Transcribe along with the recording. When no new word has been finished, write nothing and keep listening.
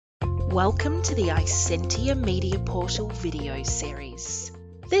Welcome to the Isentia Mediaportal video series.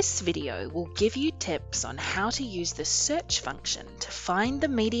 This video will give you tips on how to use the search function to find the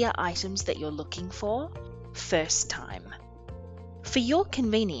media items that you're looking for first time. For your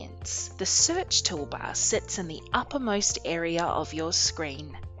convenience, the search toolbar sits in the uppermost area of your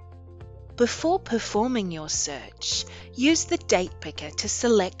screen. Before performing your search, use the date picker to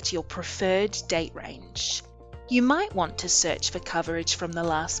select your preferred date range. You might want to search for coverage from the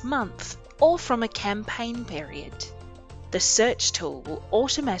last month or from a campaign period. The search tool will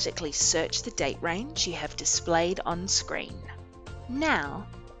automatically search the date range you have displayed on screen. Now,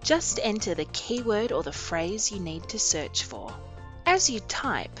 just enter the keyword or the phrase you need to search for. As you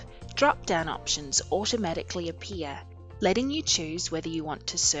type, drop-down options automatically appear, letting you choose whether you want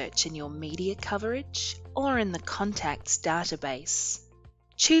to search in your media coverage or in the contacts database.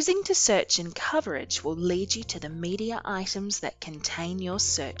 Choosing to search in coverage will lead you to the media items that contain your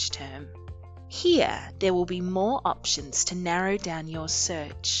search term. Here, there will be more options to narrow down your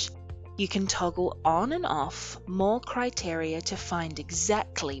search. You can toggle on and off more criteria to find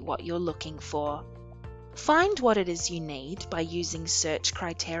exactly what you're looking for. Find what it is you need by using search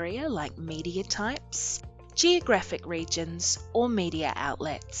criteria like media types, geographic regions, or media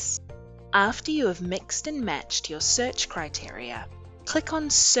outlets. After you have mixed and matched your search criteria, click on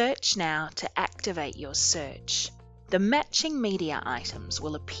Search Now to activate your search. The matching media items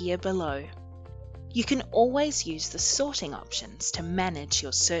will appear below. You can always use the sorting options to manage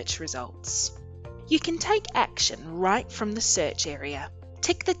your search results. You can take action right from the search area.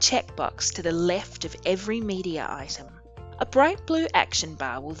 Tick the checkbox to the left of every media item. A bright blue action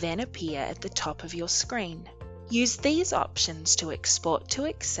bar will then appear at the top of your screen. Use these options to export to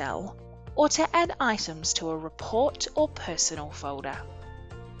Excel or to add items to a report or personal folder.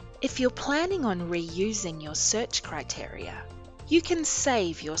 If you're planning on reusing your search criteria, you can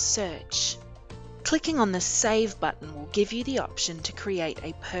save your search. Clicking on the Save button will give you the option to create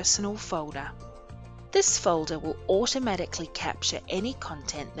a personal folder. This folder will automatically capture any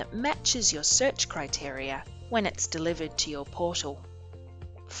content that matches your search criteria when it's delivered to your portal.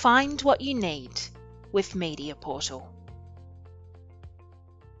 Find what you need with Mediaportal.